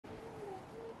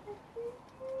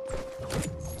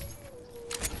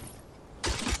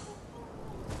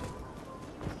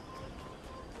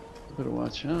Better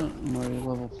watch out. I'm already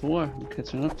level 4. I'm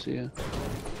catching up to you.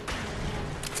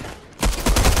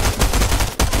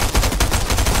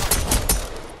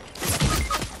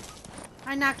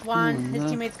 I knocked one. Oh, His no.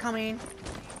 teammate's coming.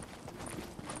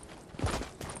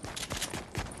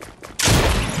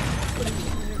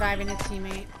 He's reviving his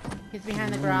teammate. He's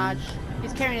behind the garage.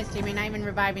 He's carrying his teammate, not even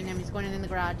reviving him. He's going in the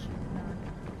garage.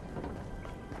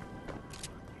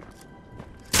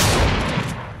 Oh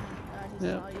my god, he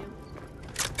saw you.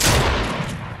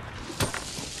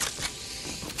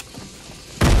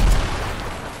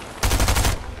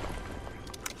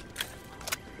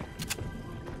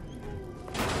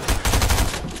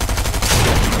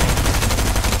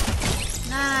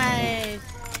 Nice!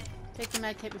 Take the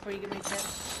med kit before you get my kit.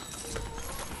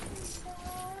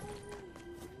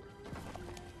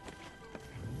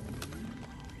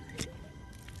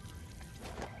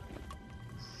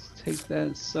 Take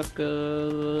that,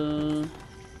 sucker.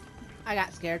 I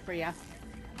got scared for you.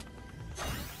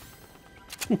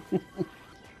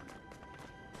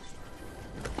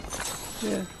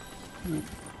 Yeah.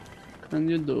 What can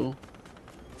you do?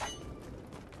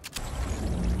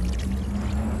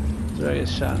 Did I get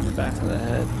shot in the back of the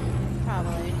head?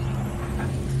 Probably.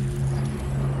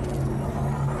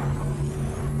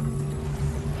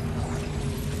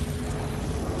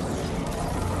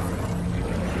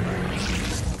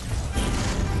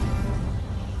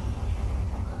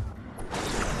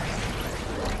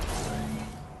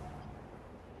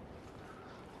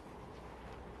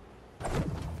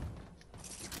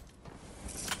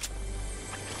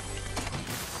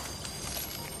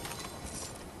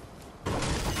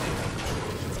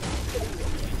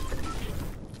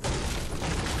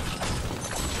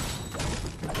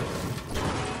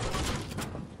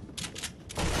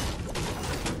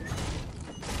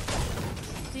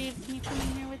 Steve, can you come in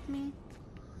here with me?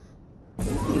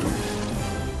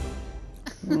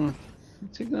 Oh, I'm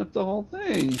taking up the whole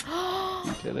thing.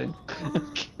 I'm kidding.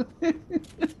 I'm kidding.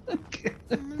 I'm kidding.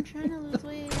 I'm trying to lose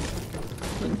weight.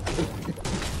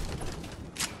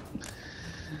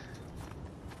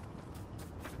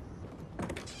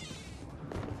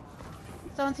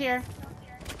 Someone's here.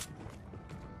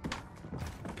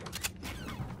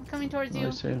 I'm coming towards Oh, you.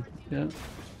 I see him. Yeah,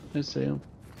 I see him.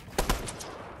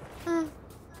 Huh.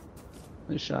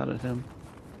 I shot at him.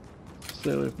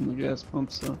 Stay away from the gas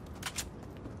pump, so.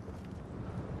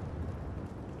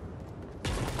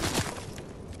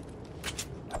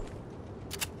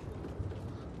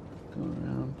 Go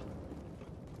around.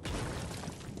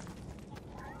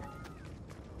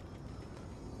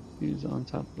 He's on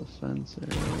top of the fence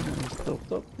area. He's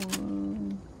built up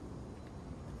one.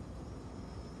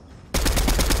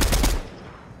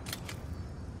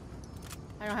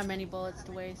 I don't have many bullets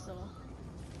to waste, so.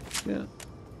 Yeah.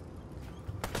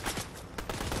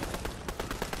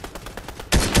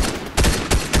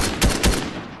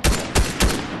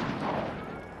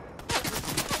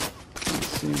 Let's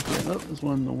see if oh, there's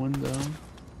one in the window.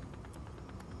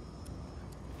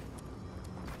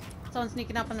 Someone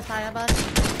sneaking up on the side of us.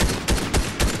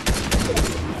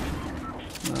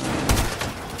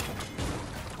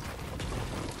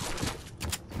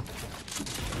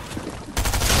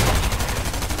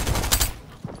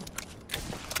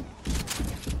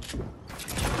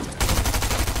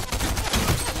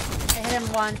 I hit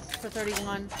him once for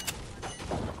 31.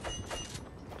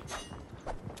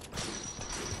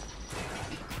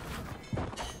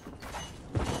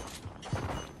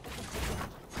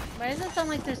 Why does it sound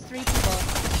like there's 3 people?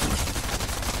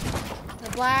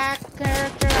 The black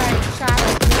character I shot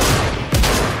like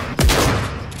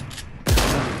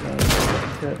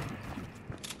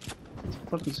What the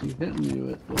fuck is he hitting you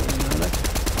with? Automatic?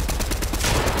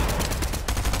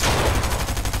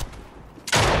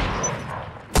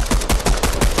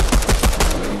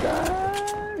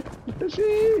 Die!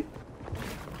 Fishy!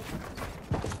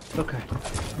 Okay.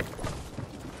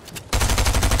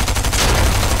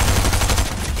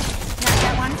 Not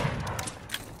that one.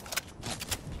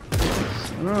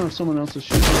 I don't know if someone else is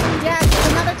shooting. Yeah, there's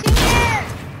another team here!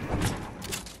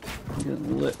 I'm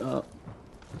getting lit up.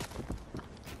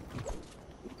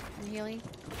 I'm healing.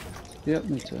 Yep,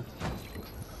 me too.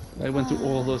 I went through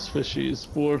all those fishies.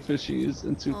 4 fishies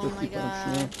and 2 Oh my 50 bucks.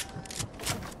 god.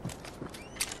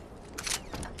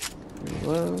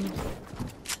 Reload.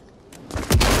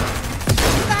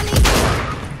 Sunny!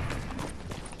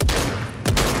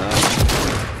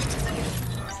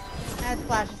 I had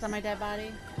splashes on my dead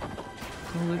body.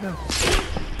 Where did they go?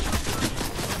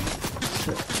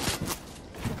 Shit.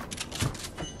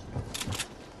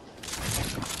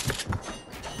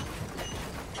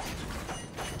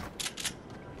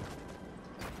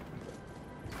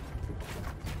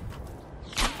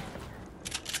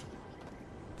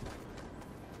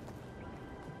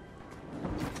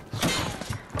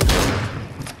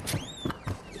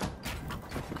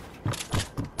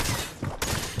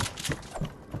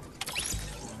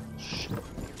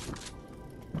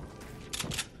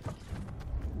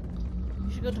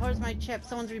 chip.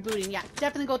 Someone's rebooting. Yeah,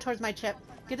 definitely go towards my chip.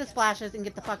 Get the splashes and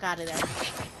get the fuck out of there.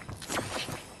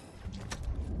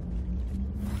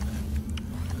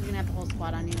 You're gonna have the whole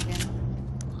squad on you again.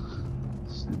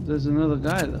 There's another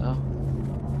guy though.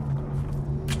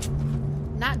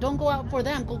 Don't go out for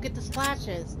them. Go get the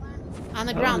splashes. On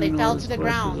the I ground. don't They even know fell where to the the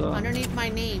ground. splashes are. Underneath my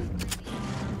name.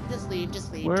 Just leave.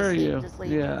 Just leave. Where just are leave, you? Just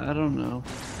leave. Yeah, I don't know.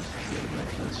 Forget about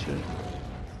that shit.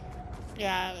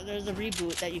 Yeah, there's a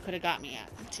reboot that you could have got me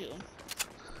at, too.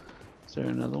 Is there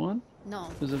another one? No.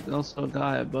 There's also a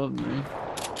guy above me.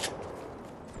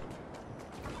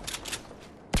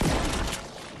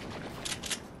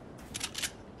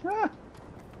 Ah!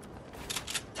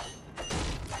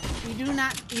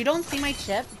 You don't see my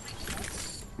chip?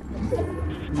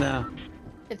 No.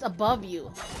 It's above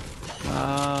you.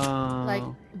 Oh. Like,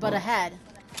 but ahead.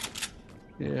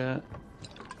 Yeah.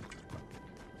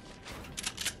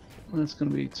 That's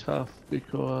gonna be tough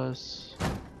because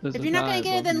there's If a you're not guy gonna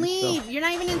get it, above then me still. leave. You're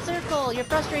not even in circle. You're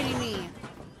frustrating me.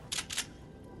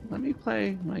 Let me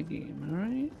play my game,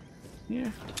 alright?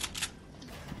 Here.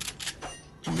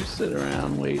 You just sit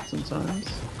around, wait sometimes.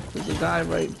 There's a guy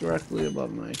right directly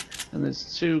above me, and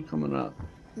there's two coming up.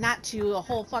 Not two, a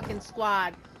whole fucking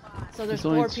squad. So there's There's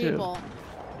only 4 two. people.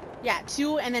 Yeah,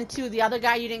 2 and then 2. The other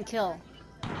guy you didn't kill.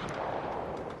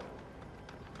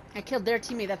 I killed their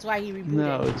teammate, that's why he rebooted.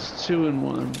 No, it's 2 and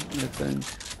 1, I think.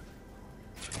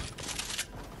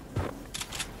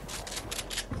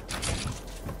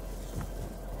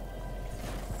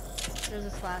 There's a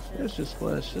splashes. There's just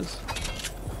flashes.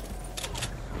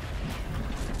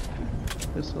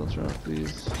 Guess I'll drop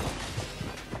these.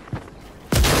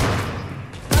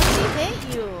 How did he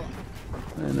hit you?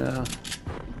 I know.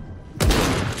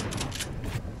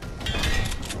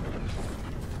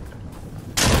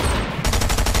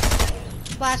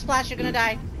 Splash, you're gonna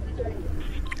die.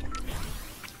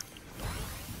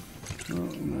 Oh,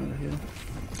 I'm out of here.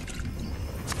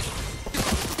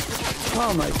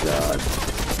 Oh my god.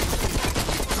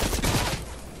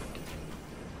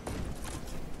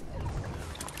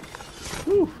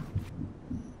 Whew.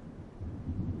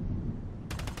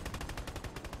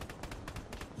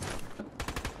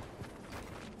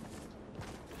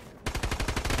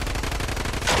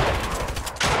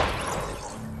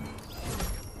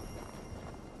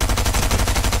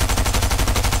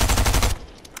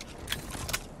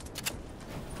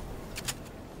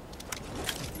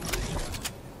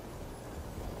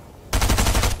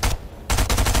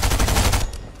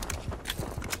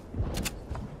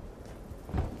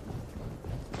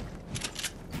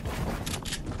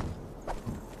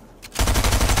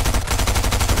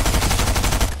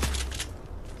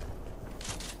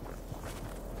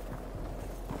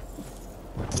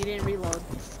 You didn't reload.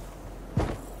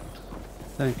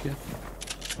 Thank you.